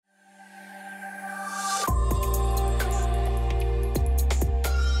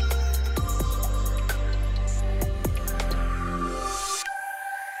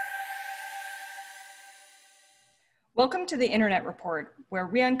Welcome to the Internet Report, where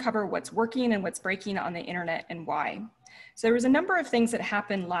we uncover what's working and what's breaking on the internet and why. So there was a number of things that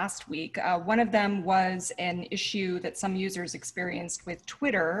happened last week. One of them was an issue that some users experienced with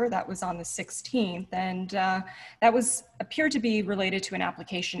Twitter. That was on the 16th, and that appeared to be related to an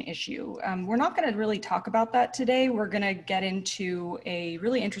application issue. We're not going to really talk about that today. We're going to get into a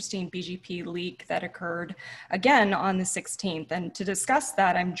really interesting BGP leak that occurred again on the 16th. And to discuss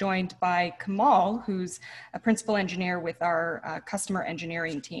that, I'm joined by Kemal, who's a principal engineer with our customer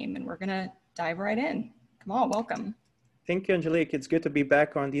engineering team, and we're going to dive right in. Kemal, welcome. Thank you, Angelique. It's good to be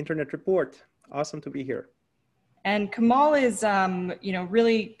back on the Internet Report. Awesome to be here. And Kemal is,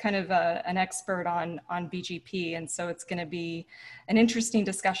 really kind of an expert on BGP, and so it's going to be an interesting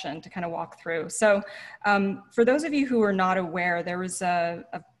discussion to kind of walk through. So, for those of you who are not aware, there was a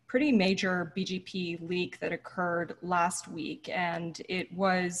pretty major BGP leak that occurred last week, and it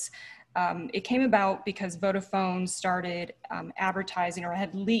came about because Vodafone started advertising or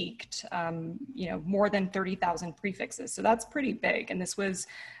had leaked, more than 30,000 prefixes. So that's pretty big. And this was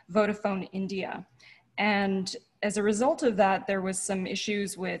Vodafone India. And as a result of that, there was some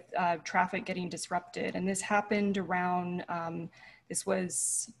issues with traffic getting disrupted. And this happened around, this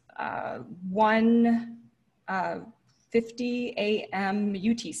was 1:50 a.m.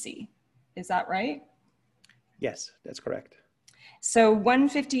 UTC. Is that right? Yes, that's correct. So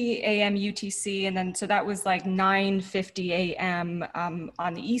 1:50 a.m. UTC, and then so that was like 9:50 a.m.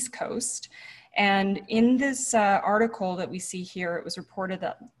 On the East Coast. And in this article that we see here, it was reported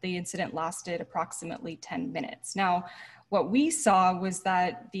that the incident lasted approximately 10 minutes. Now, what we saw was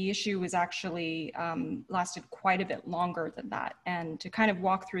that the issue was actually lasted quite a bit longer than that. And to kind of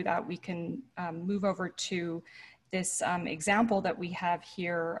walk through that, we can move over to this example that we have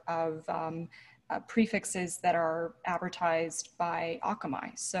here of prefixes that are advertised by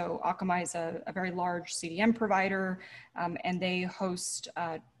Akamai. So Akamai is a very large CDN provider, and they host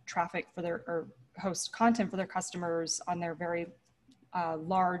traffic for host content for their customers on their very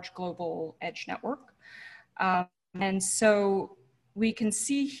large global edge network. And so we can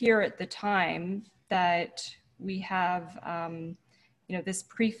see here at the time that we have, this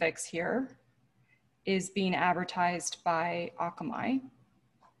prefix here is being advertised by Akamai.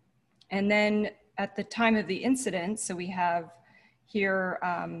 And then at the time of the incident, so we have here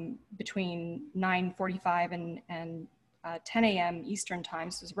between 9:45 and 10 a.m. Eastern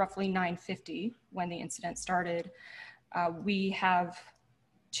time, so it's roughly 9:50 when the incident started, we have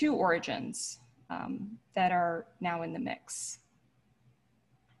two origins that are now in the mix.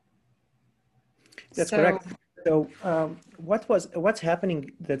 That's correct. So what's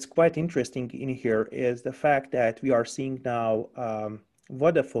happening that's quite interesting in here is the fact that we are seeing now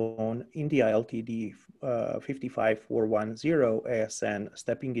Vodafone India Ltd 55410 ASN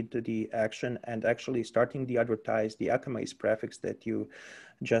stepping into the action and actually starting to advertise the Akamai's prefix that you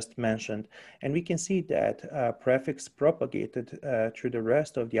just mentioned. And we can see that prefix propagated through the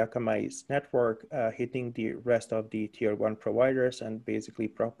rest of the Akamai's network, hitting the rest of the tier 1 providers and basically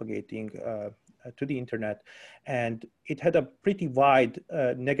propagating to the internet, and it had a pretty wide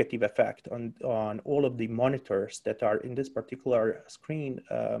negative effect on all of the monitors that are in this particular screen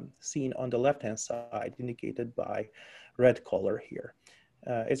seen on the left-hand side, indicated by red color here.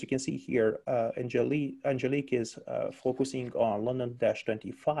 As you can see here, Angelique is focusing on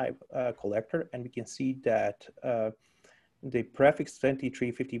London-25 collector, and we can see that the prefix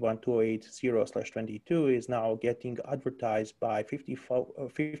 2351.280/22 is now getting advertised by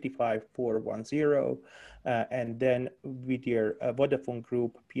 55410, and then with your Vodafone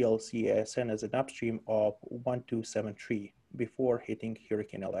Group PLC ASN as an upstream of 1273 before hitting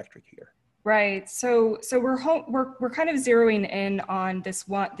Hurricane Electric here. Right. So we're kind of zeroing in on this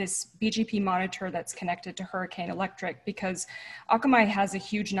BGP monitor that's connected to Hurricane Electric because Akamai has a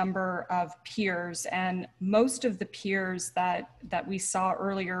huge number of peers, and most of the peers that we saw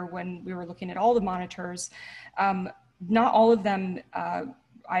earlier when we were looking at all the monitors, not all of them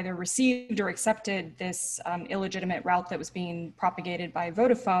either received or accepted this illegitimate route that was being propagated by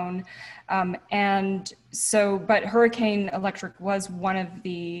Vodafone. But Hurricane Electric was one of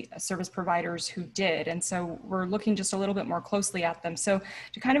the service providers who did. And so we're looking just a little bit more closely at them. So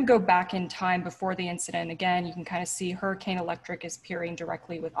to kind of go back in time before the incident, again, you can kind of see Hurricane Electric is peering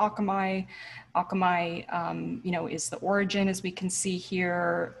directly with Akamai. Akamai, is the origin, as we can see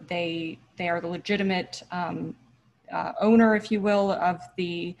here. They are the legitimate owner, if you will, of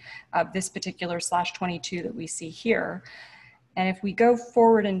this particular /22 that we see here. And if we go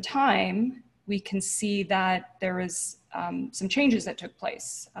forward in time, we can see that there is some changes that took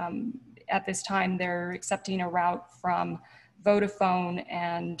place. At this time, they're accepting a route from Vodafone,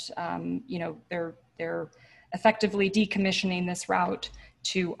 and they're effectively decommissioning this route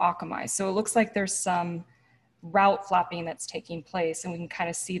to Akamai. So it looks like there's some route flapping that's taking place, and we can kind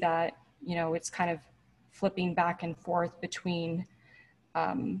of see that, you know, it's kind of flipping back and forth between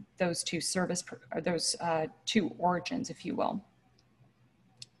those two two origins, if you will.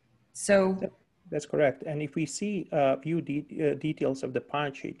 So that's correct. And if we see view details of the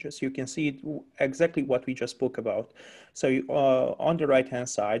pod changes, you can see exactly what we just spoke about. So on the right-hand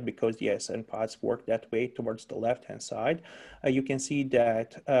side, because the ASN pods work that way towards the left-hand side, you can see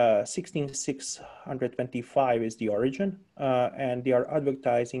that 16625 is the origin, and they are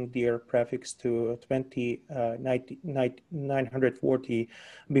advertising their prefix to 940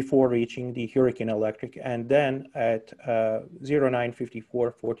 before reaching the Hurricane Electric. And then at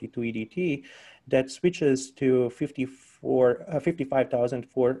 095442 EDT, that switches to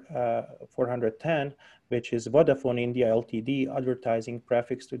 55,410, which is Vodafone India Ltd advertising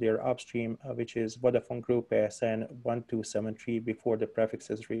prefix to their upstream, which is Vodafone Group ASN 1273 before the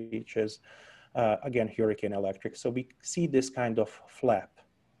prefixes reaches, again, Hurricane Electric. So we see this kind of flap.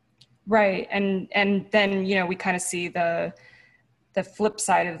 Right, and then, you know, we kind of see the flip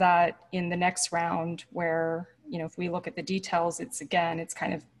side of that in the next round where, you know, if we look at the details, it's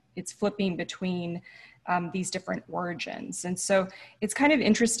flipping between these different origins. And so it's kind of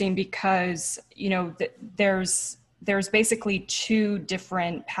interesting because, you know, there's basically two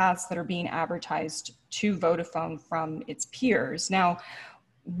different paths that are being advertised to Vodafone from its peers. Now,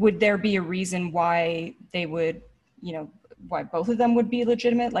 would there be a reason why they would, you know, why both of them would be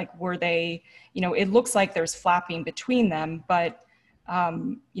legitimate? Like, were they, you know, it looks like there's flapping between them, but,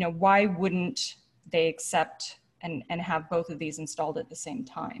 you know, why wouldn't they accept and have both of these installed at the same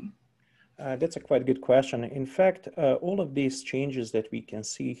time? That's a quite good question. In fact, all of these changes that we can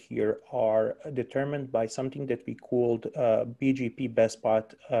see here are determined by something that we called BGP best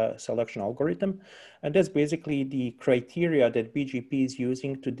path selection algorithm. And that's basically the criteria that BGP is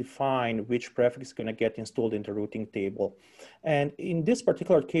using to define which prefix is going to get installed in the routing table. And in this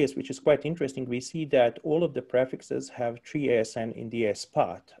particular case, which is quite interesting, we see that all of the prefixes have 3 ASN in the AS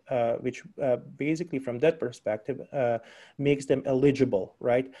path, which basically from that perspective makes them eligible,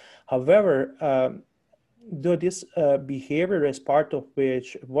 right? However, though this behavior is part of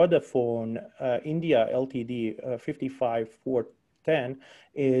which Vodafone India Ltd 55410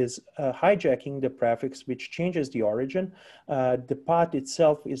 is hijacking the prefix which changes the origin, the path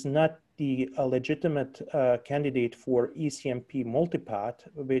itself is not the legitimate candidate for ECMP multipath,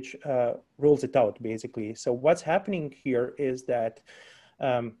 which rules it out basically. So what's happening here is that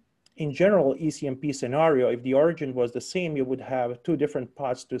in general ECMP scenario, if the origin was the same, you would have two different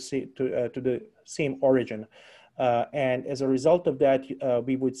paths to the same origin. And as a result of that,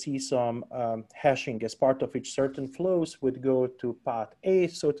 we would see some hashing as part of which certain flows would go to path A,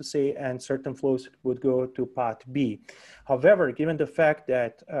 so to say, and certain flows would go to path B. However, given the fact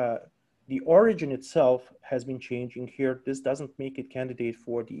that the origin itself has been changing here, this doesn't make it candidate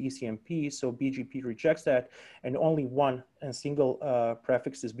for the ECMP, so BGP rejects that, and only one and single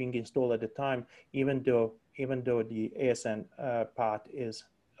prefix is being installed at a time, even though the ASN path is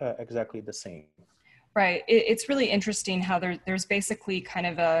exactly the same. Right. It's really interesting how there's basically kind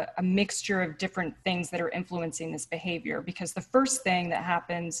of a mixture of different things that are influencing this behavior, because the first thing that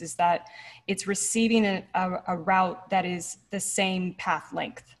happens is that it's receiving a route that is the same path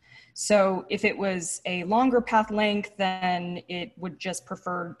length. So if it was a longer path length, then it would just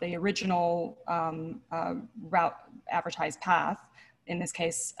prefer the original route advertised path, in this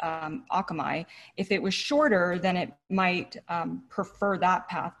case, Akamai. If it was shorter, then it might prefer that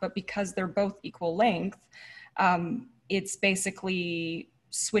path. But because they're both equal length, it's basically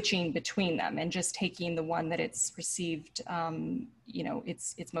switching between them and just taking the one that it's received, you know,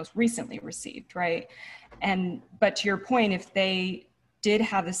 it's most recently received, right? But to your point, if they did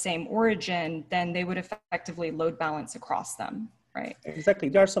have the same origin, then they would effectively load balance across them, right? Exactly.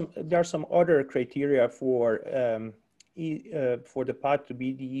 There are some other criteria for the path to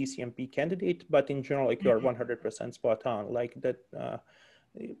be the ECMP candidate, but in general, like, you are 100% spot on. Like that,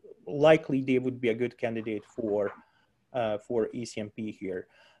 likely they would be a good candidate for ECMP here.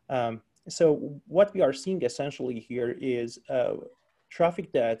 So what we are seeing essentially here is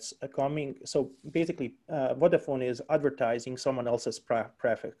traffic that's coming. So basically, Vodafone is advertising someone else's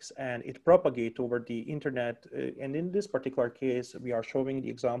prefix, and it propagates over the internet. And in this particular case, we are showing the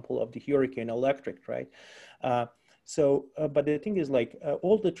example of the Hurricane Electric, right? But the thing is, like,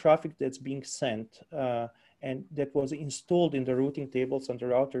 all the traffic that's being sent and that was installed in the routing tables and the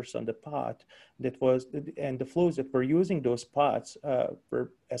routers on the pod. And the flows that were using those pods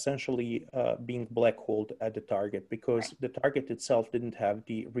were essentially being black holed at the target, because the target itself didn't have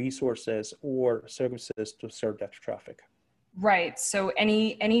the resources or services to serve that traffic. Right. So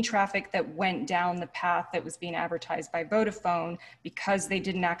any traffic that went down the path that was being advertised by Vodafone, because they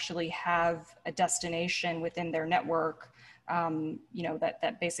didn't actually have a destination within their network, you know,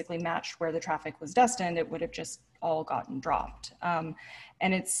 that basically matched where the traffic was destined, it would have just all gotten dropped. And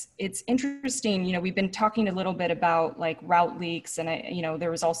it's interesting. You know, we've been talking a little bit about like route leaks, and you know,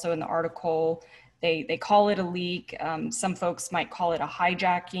 there was also in the article. They call it a leak. Some folks might call it a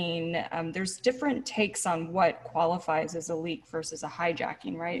hijacking. There's different takes on what qualifies as a leak versus a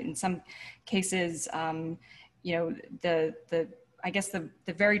hijacking, right? In some cases, you know, I guess the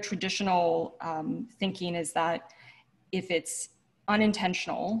very traditional thinking is that if it's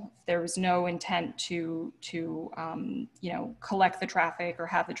unintentional, if there was no intent to you know, collect the traffic or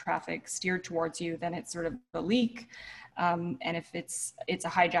have the traffic steered towards you, then it's sort of a leak. And if it's a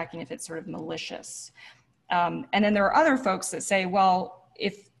hijacking, if it's sort of malicious. And then there are other folks that say, well,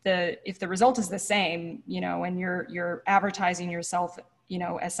 if the result is the same, you know, and you're advertising yourself, you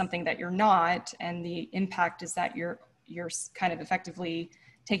know, as something that you're not, and the impact is that you're kind of effectively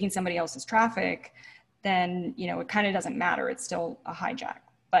taking somebody else's traffic, then, you know, it kind of doesn't matter. It's still a hijack.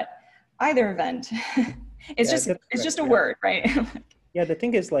 But either event, it's just a word, right? Yeah, the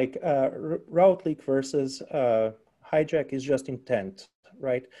thing is, like, route leak versus hijack is just intent,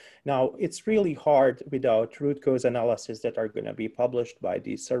 right? Now, it's really hard without root cause analysis that are going to be published by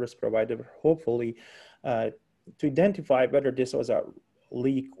the service provider, hopefully, to identify whether this was a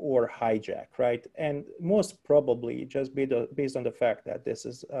leak or hijack, right? And most probably just based on the fact that this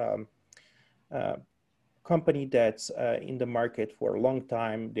is company that's in the market for a long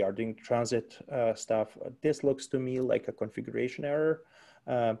time. They are doing transit stuff. This looks to me like a configuration error.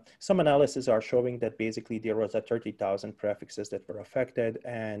 Some analyses are showing that basically there was a 30,000 prefixes that were affected,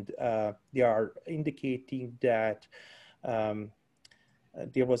 and they are indicating that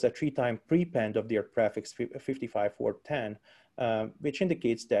there was a 3-time prepend of their prefix 55410, which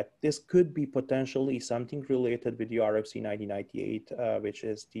indicates that this could be potentially something related with the RFC 9098, which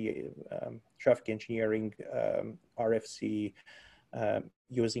is the traffic engineering RFC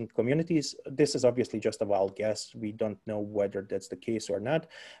using communities. This is obviously just a wild guess. We don't know whether that's the case or not.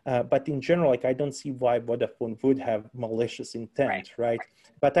 But in general, like, I don't see why Vodafone would have malicious intent, right?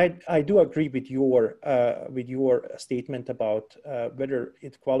 But I do agree with your statement about whether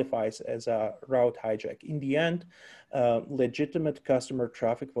it qualifies as a route hijack. In the end, legitimate customer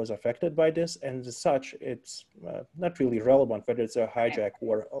traffic was affected by this, and as such, it's not really relevant whether it's a hijack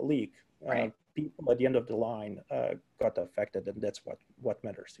or a leak. People at the end of the line got affected, and that's what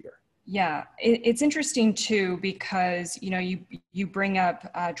matters here. Yeah, it's interesting too, because, you know, you bring up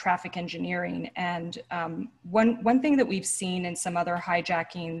traffic engineering, and one thing that we've seen in some other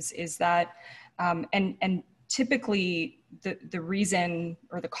hijackings is that, and typically the reason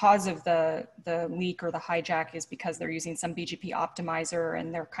or the cause of the leak or the hijack is because they're using some BGP optimizer,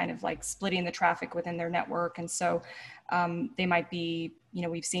 and they're kind of like splitting the traffic within their network. And so they might be, you know,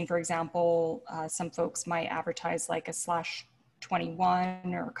 we've seen, for example, some folks might advertise like a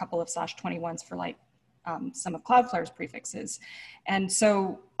 /21 or a couple of /21s for like some of Cloudflare's prefixes. And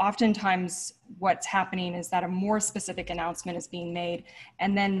so oftentimes what's happening is that a more specific announcement is being made.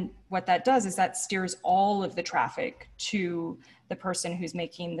 And then what that does is that steers all of the traffic to the person who's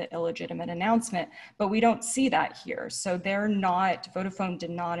making the illegitimate announcement. But we don't see that here. So Vodafone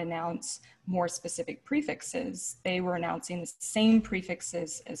did not announce more specific prefixes. They were announcing the same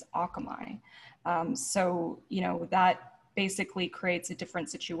prefixes as Akamai. So, you know, that basically creates a different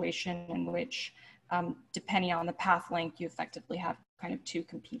situation in which, depending on the path length, you effectively have kind of two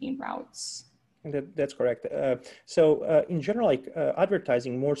competing routes. That's correct. So in general, like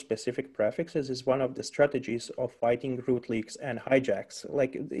advertising more specific prefixes is one of the strategies of fighting route leaks and hijacks.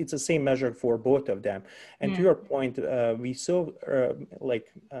 Like, it's the same measure for both of them. And to your point, we saw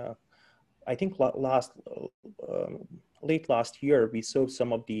I think late last year, we saw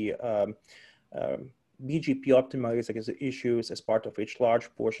some of the BGP optimizing issues, as part of which large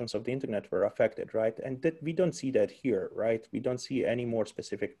portions of the internet were affected, right? And that we don't see that here, right? We don't see any more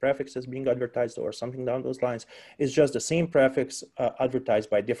specific prefixes being advertised or something down those lines. It's just the same prefix advertised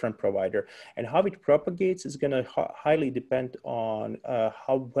by a different provider. And how it propagates is going to highly depend on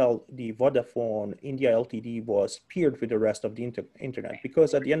how well the Vodafone India Ltd was peered with the rest of the internet.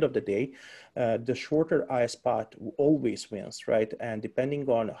 Because at the end of the day, the shorter IS path always wins, right? And depending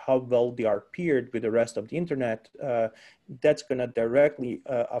on how well they are peered with the rest rest of the internet, that's going to directly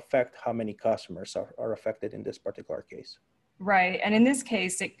affect how many customers are affected in this particular case. Right. And in this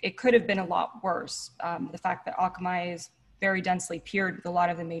case, it could have been a lot worse. The fact that Akamai is very densely peered with a lot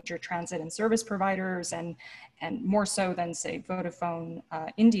of the major transit and service providers, and more so than, say, Vodafone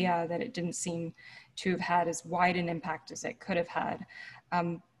India, that it didn't seem to have had as wide an impact as it could have had.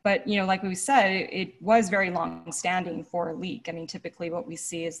 But, you know, like we said, it was very long standing for a leak. I mean, typically what we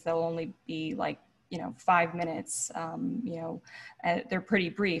see is they'll only be like, you know, 5 minutes, they're pretty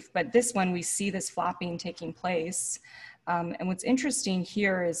brief. But this one, we see this flapping taking place. And what's interesting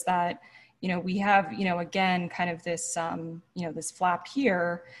here is that, you know, we have, you know, again, kind of this, this flap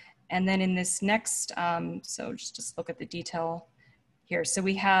here. And then in this next, so just look at the detail here. So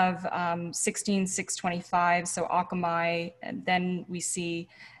we have 16,625, so Akamai, and then we see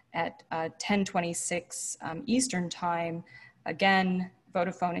at 10:26 Eastern time, again,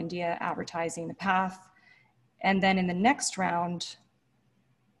 Vodafone India advertising the path. And then in the next round,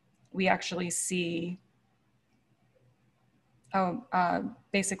 we actually see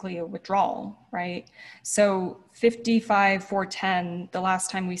basically a withdrawal, right? So 55,410, the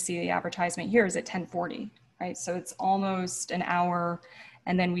last time we see the advertisement here is at 10:40, right? So it's almost an hour.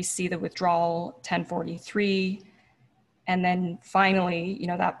 And then we see the withdrawal 10:43. And then finally, you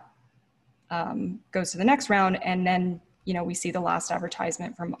know, that goes to the next round. And then, you know, we see the last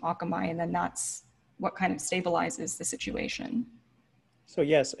advertisement from Akamai, and then that's what kind of stabilizes the situation. So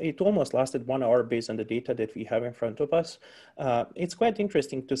yes, it almost lasted 1 hour based on the data that we have in front of us. It's quite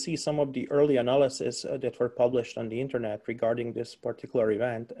interesting to see some of the early analysis that were published on the internet regarding this particular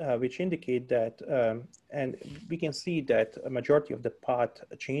event, which indicate that, and we can see that a majority of the path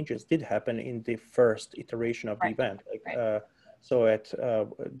changes did happen in the first iteration of the event. Like, so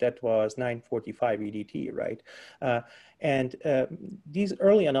that was 9:45 EDT, right? And these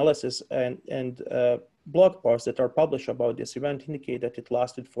early analysis and blog posts that are published about this event indicate that it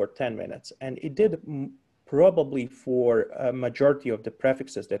lasted for 10 minutes. And it did probably for a majority of the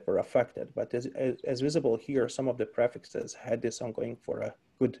prefixes that were affected. But as visible here, some of the prefixes had this ongoing for a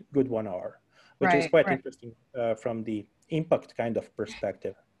good 1 hour, which is quite interesting from the impact kind of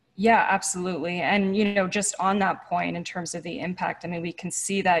perspective. Yeah, absolutely. And, you know, just on that point in terms of the impact, I mean, we can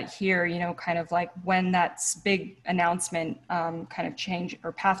see that here, you know, kind of like when that big announcement kind of change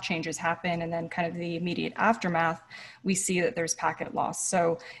or path changes happen, and then kind of the immediate aftermath, we see that there's packet loss.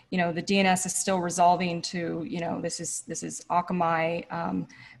 So, you know, the DNS is still resolving to, you know, this is Akamai,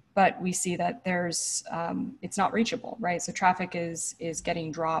 but we see that there's, it's not reachable, right? So traffic is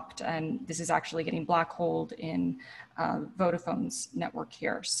getting dropped, and this is actually getting black holed in Vodafone's network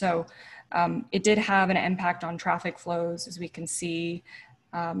here. So it did have an impact on traffic flows, as we can see.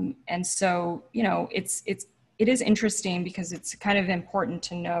 And so, you know, it is interesting because it's kind of important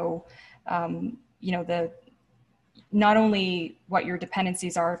to know, you know, not only what your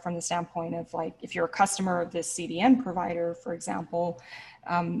dependencies are from the standpoint of, like, if you're a customer of this CDN provider, for example,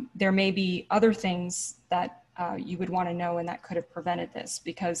 there may be other things that you would want to know and that could have prevented this,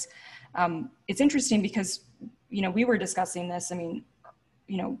 because it's interesting because, you know, we were discussing this. I mean,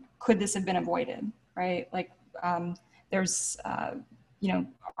 you know, could this have been avoided, right? Like there's, you know,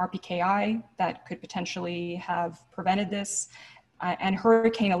 RPKI that could potentially have prevented this. And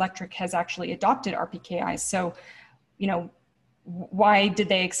Hurricane Electric has actually adopted RPKI. So, you know, why did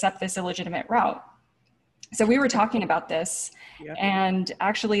they accept this illegitimate route? So we were talking about this, and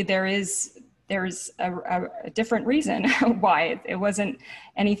actually there's a different reason why. It wasn't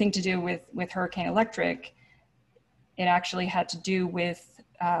anything to do with Hurricane Electric. It actually had to do with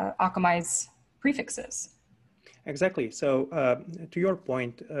Akamai's prefixes. Exactly. So to your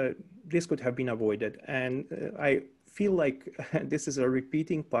point, this could have been avoided. And I feel like this is a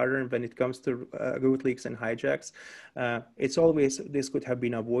repeating pattern when it comes to root leaks and hijacks. It's always, this could have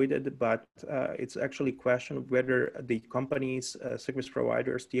been avoided, but it's actually a question of whether the companies, service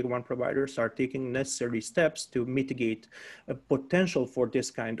providers, tier one providers are taking necessary steps to mitigate a potential for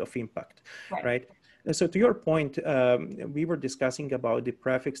this kind of impact, right? So to your point, we were discussing about the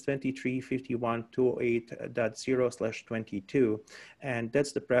prefix 2351.208.0/22, and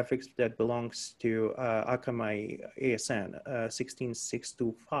that's the prefix that belongs to Akamai ASN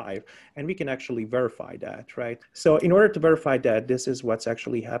 16625, and we can actually verify that, right? So in order to verify that this is what's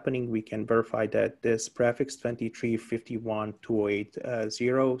actually happening, we can verify that this prefix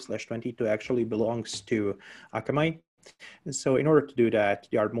 2351.208.0/22 actually belongs to Akamai. And so in order to do that,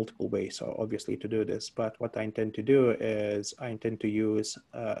 there are multiple ways, obviously, to do this. But what I intend to do is I intend to use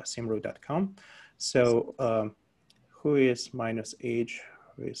simru.com. So who is -h,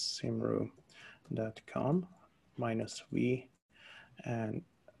 who is simru.com, -v, and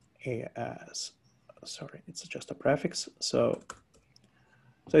as sorry, it's just a prefix. So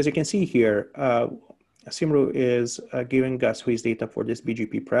as you can see here, Simru is giving us who is data for this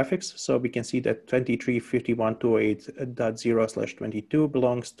BGP prefix. So we can see that 235128.0/22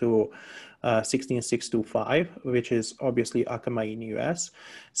 belongs to 16625, which is obviously Akamai in US.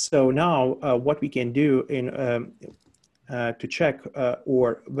 So now what we can do in to check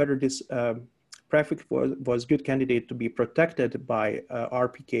or whether this prefix was good candidate to be protected by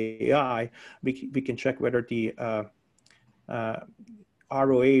RPKI, we can check whether the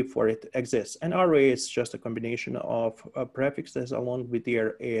ROA for it exists. And ROA is just a combination of prefixes along with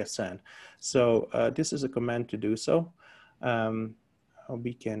their ASN. So this is a command to do so.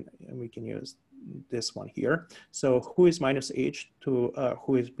 We can use this one here. So who is -h to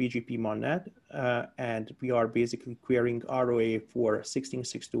who is BGP Monad, and we are basically querying ROA for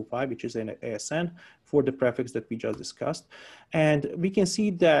 16625, which is an ASN for the prefix that we just discussed. And we can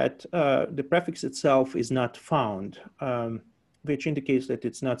see that the prefix itself is not found, which indicates that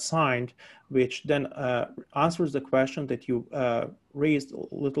it's not signed, which then answers the question that you raised a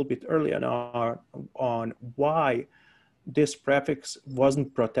little bit earlier on why this prefix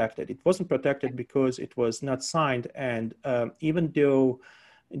wasn't protected. It wasn't protected because it was not signed, and even though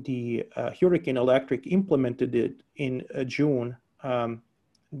the Hurricane Electric implemented it in June,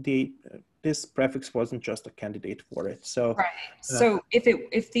 this prefix wasn't just a candidate for it. So, right. So if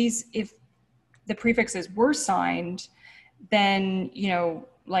the prefixes were signed, then, you know,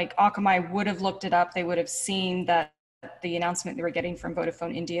 like Akamai would have looked it up. They would have seen that the announcement they were getting from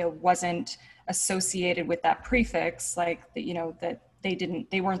Vodafone India wasn't associated with that prefix, like that, you know, that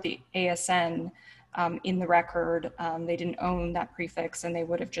they weren't the ASN in the record. They didn't own that prefix, and they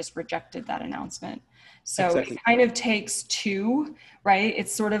would have just rejected that announcement. So exactly. It kind of takes two, right?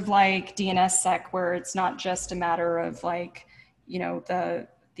 It's sort of like DNSSEC, where it's not just a matter of like, you know,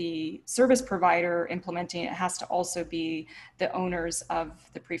 the service provider implementing it. It has to also be the owners of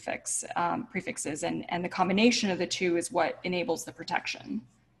the prefixes, and the combination of the two is what enables the protection.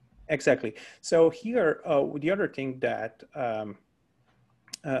 Exactly. So here, the other thing that,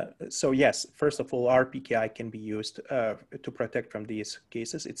 so yes, first of all, RPKI can be used to protect from these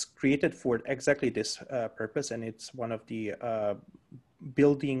cases. It's created for exactly this purpose, and it's one of the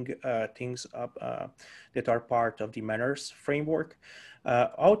building things up that are part of the manners framework.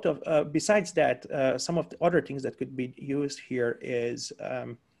 Besides that, some of the other things that could be used here is,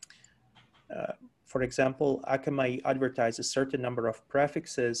 for example, Akamai advertises a certain number of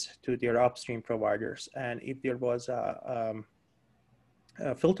prefixes to their upstream providers, and if there was a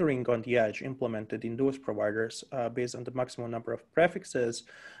filtering on the edge implemented in those providers based on the maximum number of prefixes,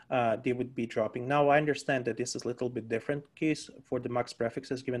 they would be dropping. Now, I understand that this is a little bit different case for the max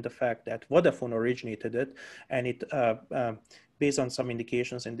prefixes, given the fact that Vodafone originated it, and it, based on some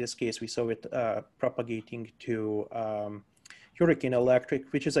indications in this case, we saw it propagating to Hurricane Electric,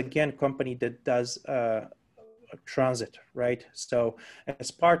 which is again company that does transit, right? So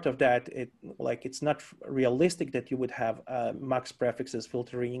as part of that, it's not realistic that you would have max prefixes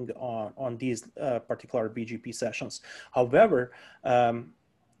filtering on these particular BGP sessions. However,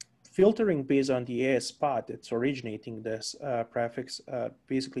 filtering based on the AS spot that's originating this prefix,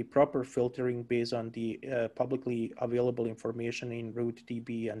 basically proper filtering based on the publicly available information in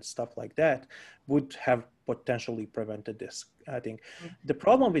RootDB and stuff like that, would have potentially prevented this thing. The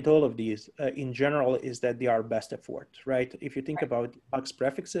problem with all of these in general is that they are best effort, right? If you think about max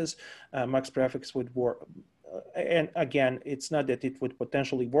prefixes, max prefix would work. And again, it's not that it would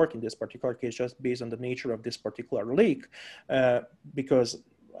potentially work in this particular case, just based on the nature of this particular leak, because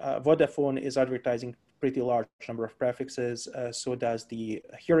Vodafone is advertising pretty large number of prefixes. So does the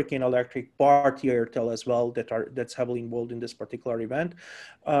Hurricane Electric, Bharti Airtel as well, that's heavily involved in this particular event.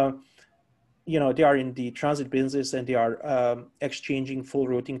 You know, they are in the transit business, and they are exchanging full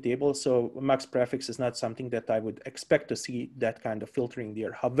routing tables. So max prefix is not something that I would expect to see that kind of filtering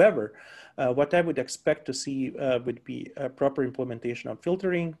there. However, what I would expect to see would be a proper implementation of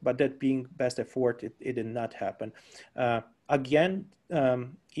filtering, but that being best effort, it did not happen. Again,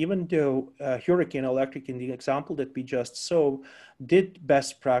 even though Hurricane Electric, in the example that we just saw, did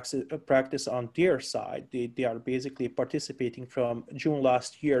best practice on their side, they are basically participating from June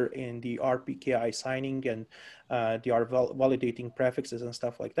last year in the RPKI signing, and they are validating prefixes and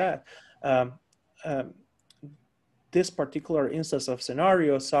stuff like that. This particular instance of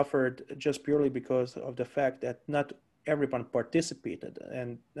scenario suffered just purely because of the fact that not everyone participated.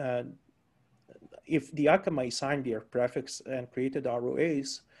 And if the Akamai signed their prefix and created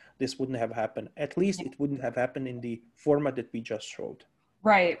ROAs, this wouldn't have happened. At least it wouldn't have happened in the format that we just showed.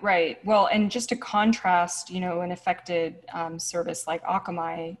 Right. Well, and just to contrast, you know, an affected service like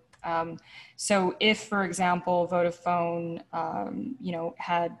Akamai So if, for example, Vodafone,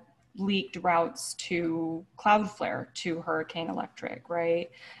 had leaked routes to Cloudflare to Hurricane Electric,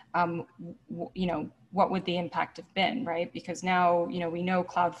 right? What would the impact have been, right? Because now, we know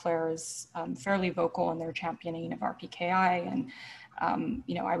Cloudflare is fairly vocal in their championing of RPKI, and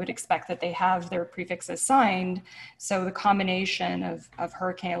I would expect that they have their prefixes signed. So the combination of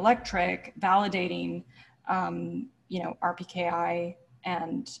Hurricane Electric validating, RPKI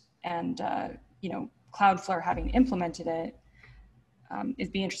and Cloudflare having implemented it,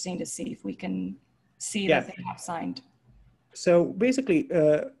 it'd be interesting to see if we can see that they have signed. So basically,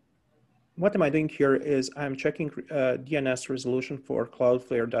 what am I doing here is I'm checking DNS resolution for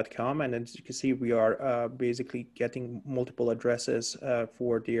cloudflare.com, and as you can see, we are basically getting multiple addresses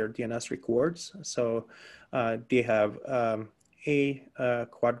for their DNS records. So they have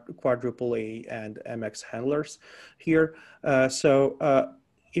quadruple A, and MX handlers here.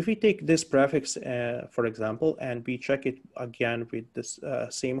 If we take this prefix, for example, and we check it again with this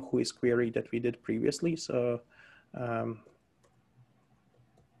same whois query that we did previously. So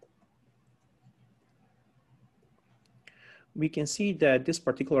we can see that this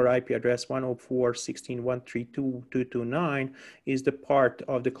particular IP address 104.16.132.229 is the part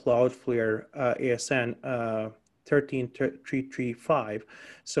of the Cloudflare ASN 13335.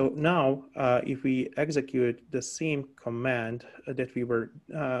 So now if we execute the same command that we were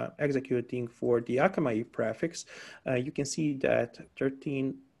executing for the Akamai prefix, you can see that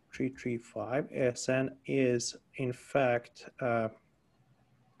 13335 ASN is in fact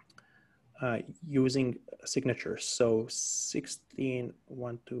using signatures. So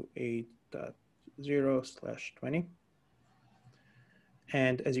 16.128.0/20.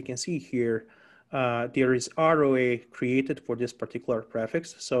 And as you can see here, there is ROA created for this particular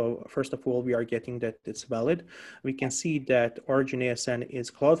prefix. So first of all, we are getting that it's valid. We can see that origin ASN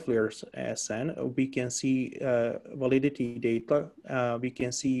is Cloudflare's ASN. We can see validity data. We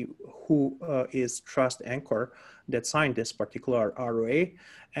can see who is trust anchor that signed this particular ROA.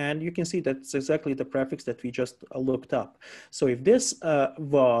 And you can see that's exactly the prefix that we just looked up. So if this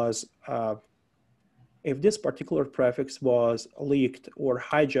if this particular prefix was leaked or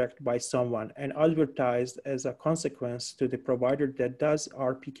hijacked by someone and advertised as a consequence to the provider that does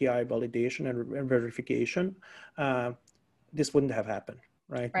RPKI validation and verification, this wouldn't have happened,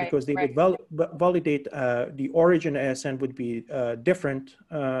 right? Because they would validate the origin ASN would be different,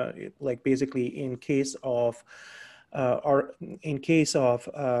 like basically in case of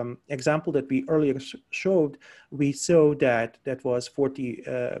example that we earlier showed, we saw that that was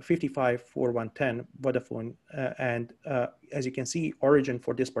 55.4.110 Vodafone, and as you can see, origin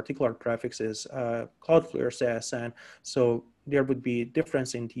for this particular prefix is Cloudflare's ASN. So there would be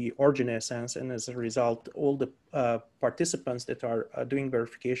difference in the origin ASNs, and as a result, all the participants that are doing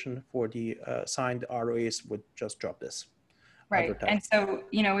verification for the signed ROAs would just drop this. Right. And so,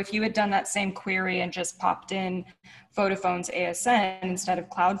 if you had done that same query and just popped in Vodafone's ASN instead of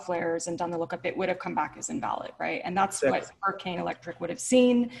Cloudflare's and done the lookup, it would have come back as invalid, right? And that's what Hurricane Electric would have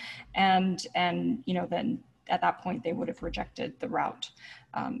seen. And then at that point, they would have rejected the route.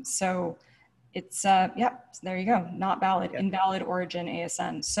 So it's, there you go, not valid, invalid origin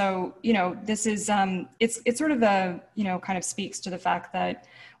ASN. So, this is, it's sort of a, kind of speaks to the fact that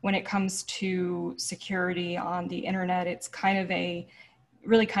when it comes to security on the internet, it's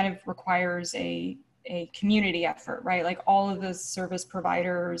really kind of requires a community effort, right? Like all of the service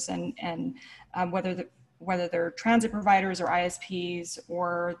providers and whether they're transit providers or ISPs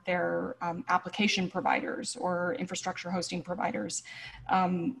or they're application providers or infrastructure hosting providers,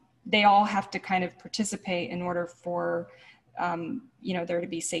 they all have to kind of participate in order for, there to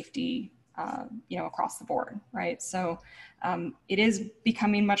be safety, across the board, right? So it is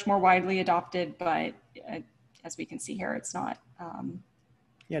becoming much more widely adopted, but as we can see here, it's not.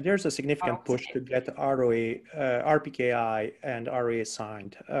 There's a significant push to get ROA, RPKI and ROA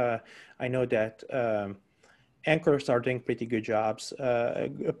signed. I know that anchors are doing pretty good jobs,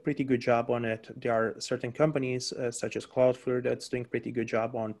 a pretty good job on it. There are certain companies such as Cloudflare that's doing pretty good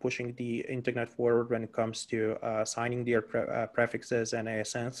job on pushing the internet forward when it comes to signing their prefixes and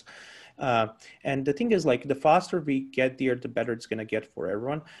ASNs. And the thing is, like, the faster we get there, the better it's going to get for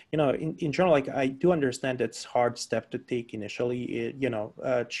everyone. In general, like, I do understand that's a hard step to take initially.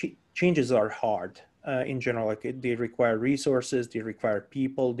 Changes are hard. In general, like they require resources, they require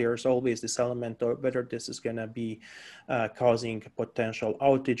people. There's always this element of whether this is going to be causing potential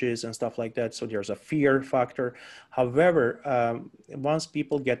outages and stuff like that. So there's a fear factor. However, once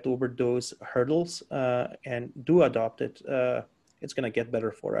people get over those hurdles and do adopt it, it's going to get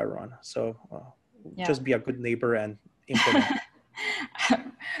better for everyone. So just be a good neighbor and implement.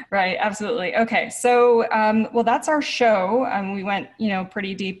 Right, absolutely. Okay, so well, that's our show. We went,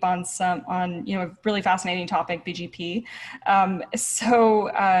 pretty deep on a really fascinating topic, BGP.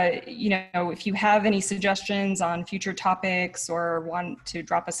 If you have any suggestions on future topics or want to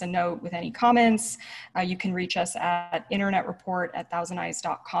drop us a note with any comments, you can reach us at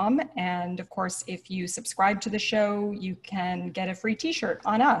internetreport@thousandeyes.com. And of course, if you subscribe to the show, you can get a free t-shirt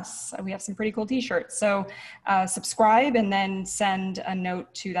on us. We have some pretty cool t-shirts. So subscribe and then send a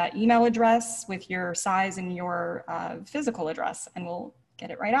note to that email address with your size and your physical address, and we'll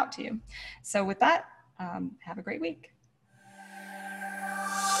get it right out to you. So with that, have a great week.